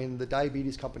coming out. I mean, the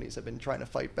diabetes companies have been trying to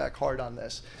fight back hard on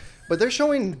this, but they're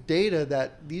showing data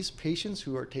that these patients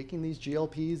who are taking these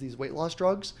GLPs, these weight loss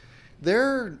drugs,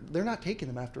 they're not taking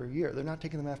them after a year. They're not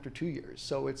taking them after 2 years.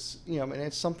 So it's, and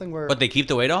it's something where. But they keep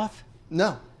the weight off?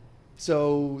 No.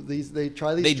 So they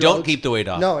try these. They drugs. don't keep the weight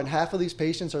off. No, and half of these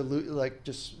patients are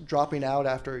just dropping out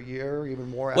after a year, or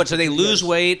even more. What? So they lose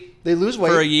weight. They lose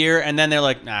weight for a year, and then they're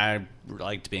like, nah, I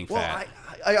liked being fat.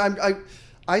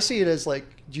 I see it as like,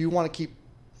 do you want to keep,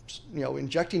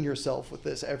 injecting yourself with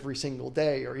this every single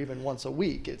day or even once a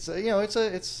week? It's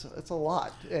it's a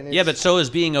lot. And yeah, but so is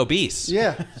being obese.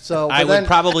 Yeah, so I would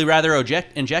probably rather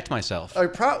inject myself.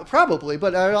 Probably,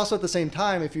 but I also at the same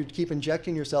time, if you keep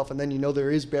injecting yourself and then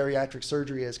there is bariatric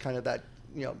surgery as kind of that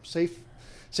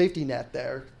safety net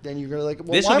there, then you're gonna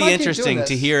well, this will be interesting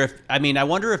to hear. I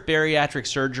wonder if bariatric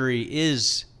surgery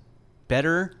is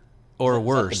better or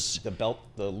worse. Like the belt,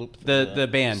 the loop, the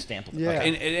band. Stamp. Yeah.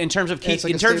 In terms of like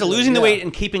in terms of losing the yeah. weight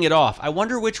and keeping it off, I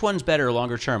wonder which one's better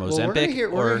longer term, Ozempic we're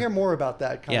gonna hear or more about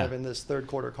that kind of in this third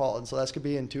quarter call, and so that's gonna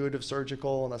be Intuitive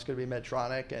Surgical, and that's gonna be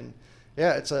Medtronic, and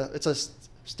yeah, it's a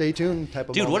stay tuned type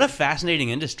of. Dude, moment. What a fascinating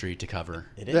industry to cover.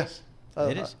 It is. Yeah.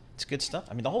 It is. It's good stuff.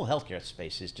 The whole healthcare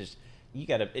space is just.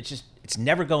 It's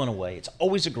never going away. It's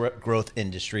always a growth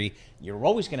industry. You're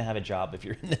always going to have a job if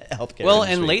you're in the healthcare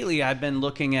industry. And lately I've been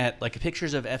looking at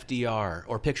pictures of FDR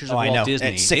or pictures of I Walt know. Disney.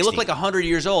 At 60. They look like 100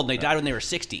 years old, and they died when they were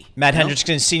 60. Matt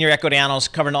Hendrickson, Senior Equity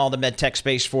Analyst, covering all the med tech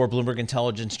space for Bloomberg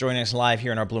Intelligence, joining us live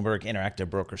here in our Bloomberg Interactive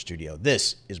Broker Studio.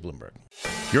 This is Bloomberg.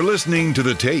 You're listening to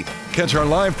The Tape. Catch our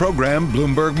live program,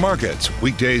 Bloomberg Markets,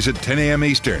 weekdays at 10 a.m.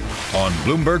 Eastern on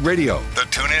Bloomberg Radio, the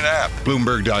TuneIn app,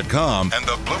 Bloomberg.com, and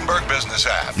the Bloomberg Business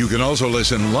app. You can also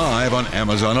listen live on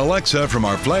Amazon Alexa from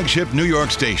our flagship New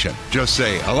York station. Just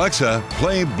say, Alexa,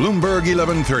 play Bloomberg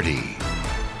 1130.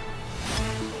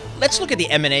 Let's look at the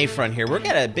M&A front here. We're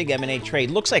getting a big M&A trade.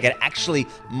 Looks like it actually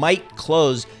might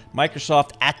close.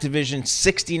 Microsoft, Activision,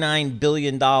 $69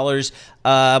 billion.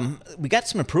 We got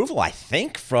some approval, I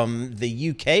think, from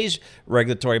the UK's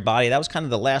regulatory body. That was kind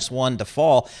of the last one to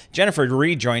fall. Jennifer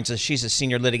Reed joins us. She's a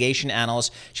senior litigation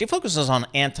analyst. She focuses on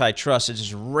antitrust. It's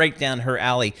just right down her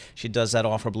alley. She does that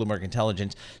all for Bloomberg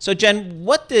Intelligence. So, Jen,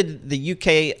 what did the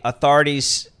UK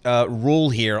authorities rule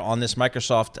here on this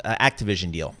Microsoft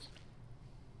Activision deal?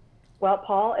 Well,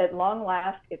 Paul, at long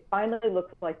last, it finally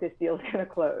looks like this deal is going to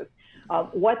close.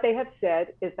 What they have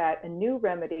said is that a new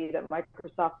remedy that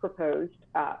Microsoft proposed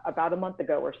about a month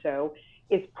ago or so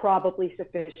is probably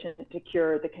sufficient to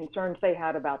cure the concerns they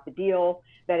had about the deal,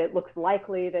 that it looks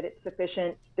likely that it's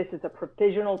sufficient. This is a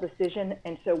provisional decision.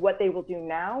 And so what they will do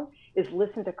now is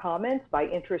listen to comments by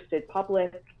interested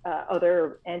public,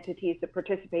 other entities that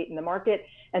participate in the market,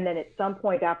 and then at some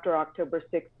point after October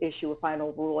 6th, issue a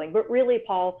final ruling. But really,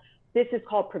 Paul, this is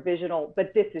called provisional,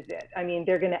 but this is it.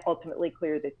 They're going to ultimately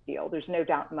clear this deal. There's no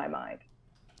doubt in my mind.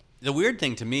 The weird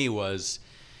thing to me was,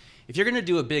 if you're going to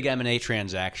do a big M&A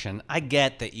transaction, I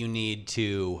get that you need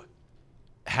to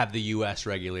have the U.S.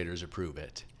 regulators approve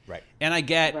it. Right. And I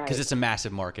get, because it's a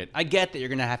massive market, I get that you're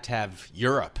going to have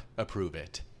Europe approve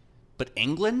it. But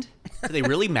England? Do they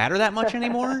really matter that much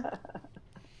anymore?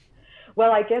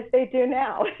 Well, I guess they do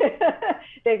now.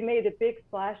 They've made a big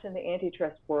splash in the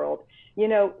antitrust world.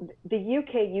 The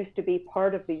UK used to be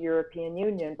part of the European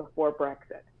Union before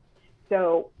Brexit.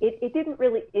 So it didn't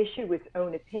really issue its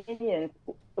own opinions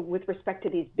with respect to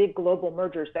these big global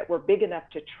mergers that were big enough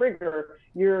to trigger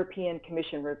European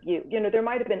Commission review. There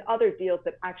might have been other deals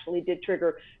that actually did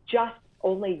trigger just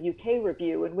only UK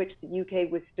review in which the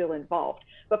UK was still involved.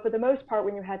 But for the most part,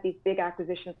 when you had these big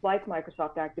acquisitions like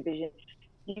Microsoft Activision,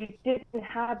 you didn't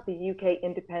have the UK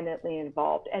independently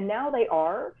involved. And now they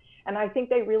are. And I think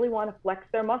they really want to flex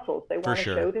their muscles. They want to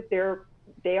show that they're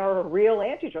they are a real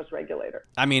antitrust regulator.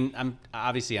 I mean, I'm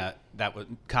obviously that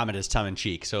comment is tongue in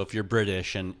cheek. So if you're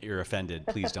British and you're offended,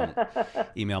 please don't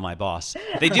email my boss.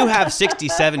 They do have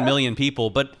 67 million people,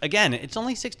 but again, it's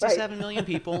only 67 million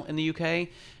people in the UK.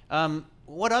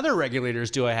 What other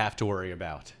regulators do I have to worry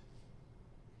about?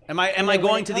 Am I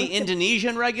going to the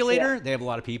Indonesian regulator? Yeah. They have a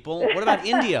lot of people. What about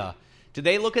India? Do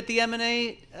they look at the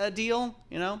M&A deal?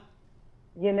 You know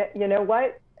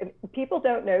what? People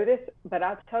don't know this, but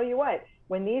I'll tell you what.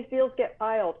 When these deals get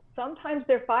filed, sometimes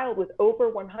they're filed with over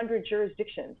 100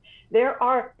 jurisdictions. They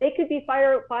could be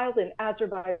filed in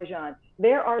Azerbaijan.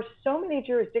 There are so many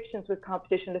jurisdictions with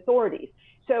competition authorities.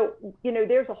 So,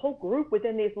 there's a whole group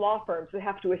within these law firms that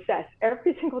have to assess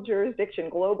every single jurisdiction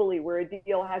globally where a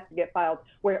deal has to get filed,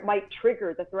 where it might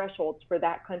trigger the thresholds for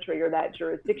that country or that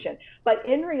jurisdiction. But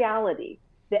in reality,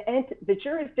 the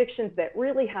jurisdictions that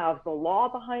really have the law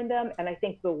behind them, and I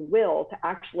think the will to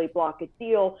actually block a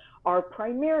deal, are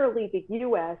primarily the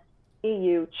US,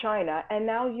 EU, China, and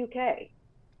now UK.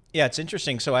 Yeah, it's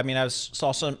interesting. So, I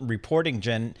saw some reporting,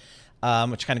 Jen,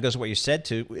 which kind of goes to what you said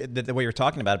to the way you're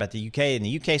talking about the UK. And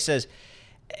the UK says,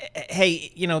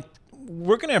 hey,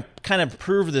 we're going to kind of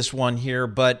prove this one here,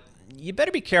 but you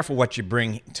better be careful what you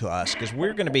bring to us, because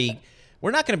we're not going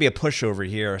to be a pushover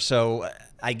here. So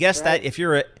I guess that if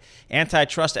you're an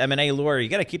antitrust M&A lawyer, you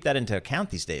got to keep that into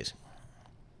account these days.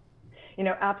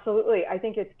 Absolutely. I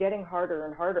think it's getting harder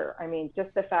and harder. I mean,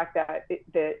 just the fact that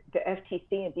the FTC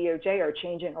and DOJ are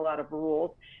changing a lot of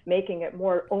rules, making it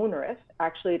more onerous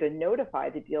actually to notify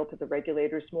the deal to the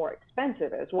regulators, more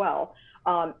expensive as well,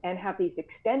 and have these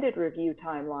extended review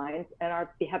timelines and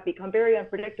have become very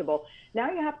unpredictable.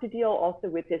 Now you have to deal also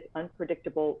with this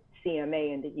unpredictable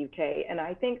CMA in the UK. And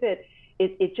I think that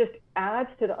it just adds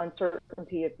to the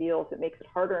uncertainty of deals. It makes it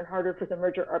harder and harder for the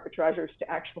merger arbitrageurs to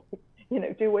actually,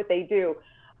 do what they do.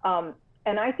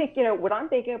 And I think, what I'm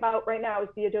thinking about right now is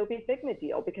the Adobe Figma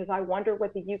deal, because I wonder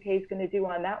what the UK is going to do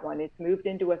on that one. It's moved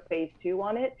into a phase 2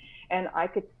 on it, and I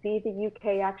could see the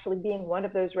UK actually being one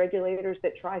of those regulators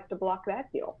that tries to block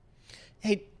that deal.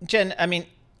 Hey, Jen,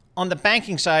 on the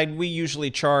banking side, we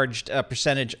usually charged a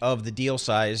percentage of the deal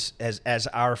size as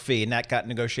our fee, and that got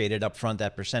negotiated up front,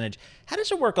 that percentage. How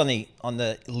does it work on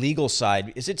the legal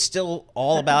side? Is it still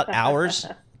all about hours,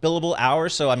 billable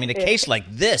hours? So, a case like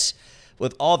this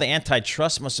with all the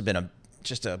antitrust must have been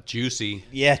just a juicy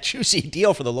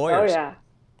deal for the lawyers.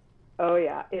 Oh,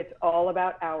 yeah. It's all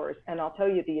about hours. And I'll tell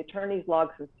you, the attorneys log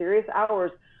some serious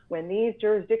hours. When these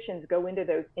jurisdictions go into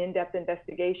those in-depth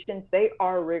investigations, they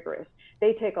are rigorous.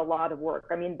 They take a lot of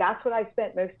work. That's what I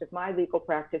spent most of my legal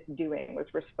practice doing, was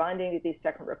responding to these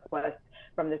second requests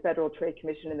from the Federal Trade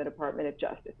Commission and the Department of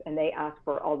Justice. And they ask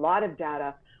for a lot of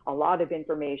data, a lot of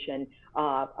information,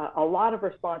 a lot of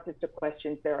responses to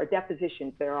questions. There are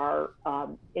depositions, there are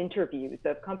interviews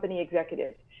of company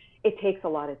executives. It takes a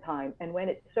lot of time. And when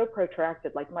it's so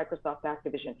protracted, like Microsoft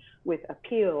Activision, with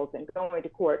appeals and going to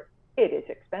court, it is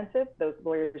expensive. Those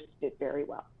lawyers did very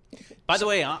well. By the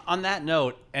way, on that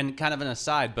note, and kind of an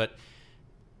aside, but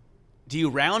do you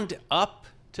round up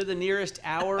to the nearest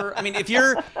hour? If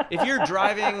you're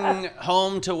driving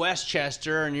home to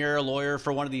Westchester and you're a lawyer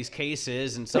for one of these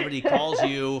cases, and somebody calls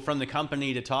you from the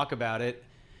company to talk about it,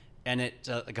 and it's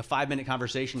like a 5-minute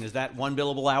conversation, is that one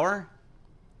billable hour?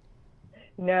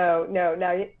 No. Now,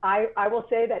 I will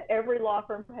say that every law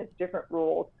firm has different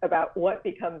rules about what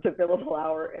becomes a billable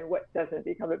hour and what doesn't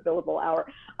become a billable hour.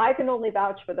 I can only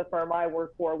vouch for the firm I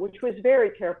work for, which was very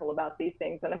careful about these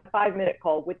things, and a 5-minute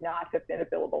call would not have been a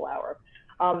billable hour.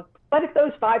 But if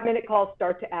those 5-minute calls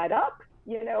start to add up,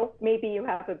 maybe you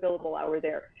have a billable hour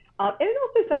there. And it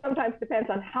also sometimes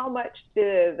depends on how much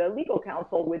the legal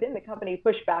counsel within the company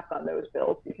push back on those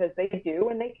bills, because they do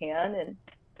and they can, and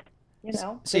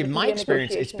See, in my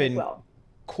experience, it's been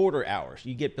quarter hours.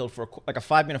 You get billed for a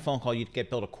 5-minute phone call. You get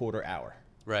billed a quarter hour.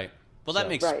 Right. Well, that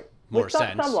makes more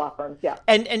sense. Some law firms, yeah.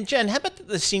 And Jen, how about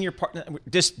the senior partner?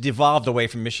 Just devolved away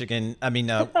from Michigan.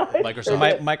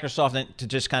 Microsoft to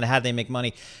just kind of how they make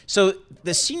money. So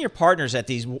the senior partners at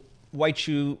these white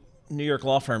shoe New York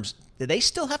law firms, do they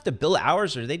still have to bill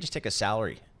hours, or do they just take a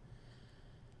salary?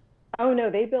 Oh,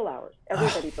 no, they bill hours.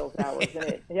 Everybody bills hours.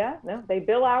 And they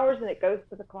bill hours and it goes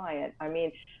to the client.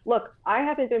 Look, I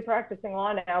haven't been practicing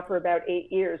law now for about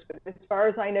 8 years, but as far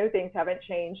as I know, things haven't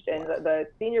changed. And the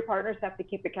senior partners have to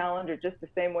keep the calendar just the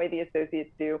same way the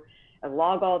associates do, and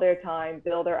log all their time,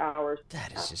 bill their hours.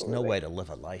 That is just no way to live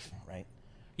a life, right?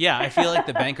 Yeah, I feel like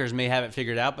the bankers may have it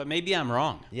figured out, but maybe I'm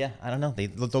wrong. Yeah, I don't know.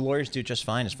 The lawyers do just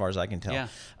fine as far as I can tell. Yeah.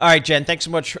 All right, Jen, thanks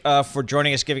so much for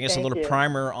joining us, giving us a little you.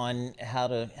 primer on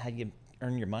how you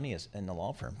earn your money in the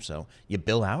law firm. So you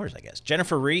bill hours, I guess.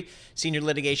 Jennifer Rhee, senior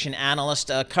litigation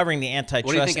analyst, covering the antitrust.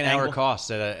 What do you think an angle. hour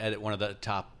costs at one of the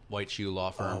top white shoe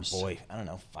law firms? Oh boy, I don't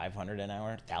know, $500 an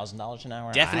hour, $1,000 an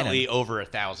hour. Definitely over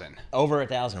 1,000. Over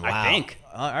 1,000. Wow. I think.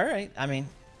 All right. I mean,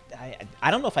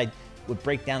 I don't know if I would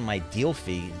break down my deal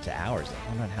fee into hours. I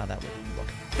don't know how that would look.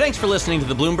 Thanks for listening to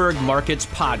the Bloomberg Markets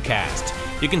Podcast.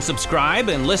 You can subscribe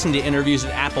and listen to interviews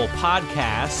at Apple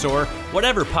Podcasts or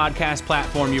whatever podcast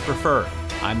platform you prefer.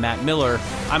 I'm Matt Miller.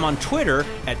 I'm on Twitter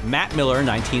at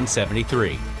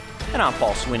MattMiller1973. And I'm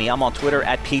Paul Sweeney. I'm on Twitter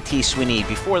at PT Sweeney.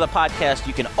 Before the podcast,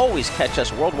 you can always catch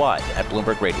us worldwide at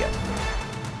Bloomberg Radio.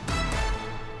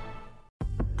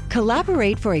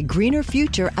 Collaborate for a greener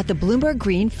future at the Bloomberg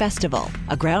Green Festival,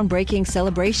 a groundbreaking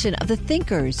celebration of the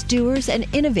thinkers, doers, and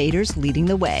innovators leading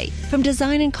the way. From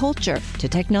design and culture to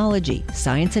technology,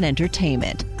 science, and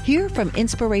entertainment. Hear from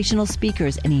inspirational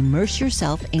speakers and immerse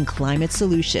yourself in climate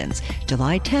solutions.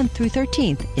 July 10th through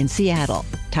 13th in Seattle.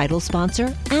 Title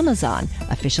sponsor, Amazon.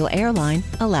 Official airline,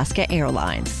 Alaska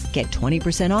Airlines. Get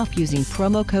 20% off using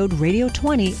promo code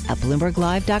RADIO20 at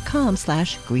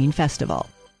BloombergLive.com/Green Festival.